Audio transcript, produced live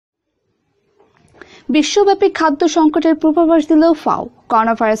বিশ্বব্যাপী খাদ্য সংকটের পূর্বাভাস দিল ফাও।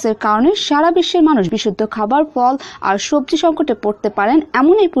 করোনা ভাইরাসের কারণে সারা বিশ্বের মানুষ বিশুদ্ধ খাবার, ফল আর সবজি সংকটে পড়তে পারেন,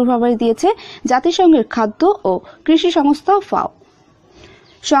 এমনই পূর্বাভাস দিয়েছে জাতিসংঘের খাদ্য ও কৃষি সংস্থা ফাও।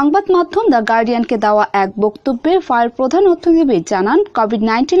 সংবাদ মাধ্যম দ্য গার্ডিয়ানকে দেওয়া এক বক্তব্যে ফাওর প্রধান অর্থনীতিবিদ জানান,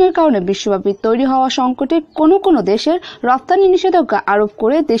 কোভিড-19 কারণে বিশ্বব্যাপী তৈরি হওয়া সংকটে কোনো দেশের রপ্তানি নিষেধাজ্ঞা আরোপ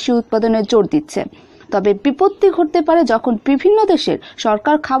করে দেশীয় উৎপাদনে জোর দিচ্ছে। তবে বিপত্তি ঘটতে পারে যখন বিভিন্ন দেশের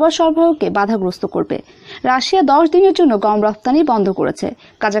সরকার খাবার সরবরাহকে বাধাগ্রস্ত করবে। রাশিয়া 10 দিনের জন্য গম রপ্তানি বন্ধ করেছে।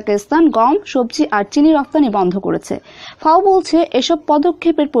 কাজাখস্তান গম, সবজি আর চিনি রপ্তানি বন্ধ করেছে। ফাও বলছে, এসব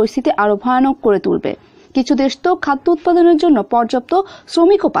পদক্ষেপের পরিস্থিতি আরো ভয়ানক করে তুলবে। কিছু দেশ তো খাদ্য উৎপাদনের জন্য পর্যাপ্ত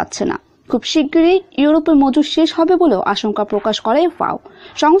শ্রমিকও পাচ্ছে না। খুব শিগগিরই ইউরোপের মজুদ শেষ হবে বলেও আশঙ্কা প্রকাশ করে ফাও।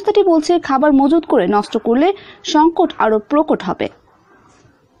 সংস্থাটি বলছে, খাবার মজুদ করে নষ্ট করলে সংকট আরো প্রকট হবে।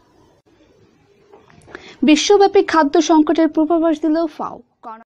 বিশ্বব্যাপী খাদ্য সংকটের পূর্বাভাস দিল ফাও।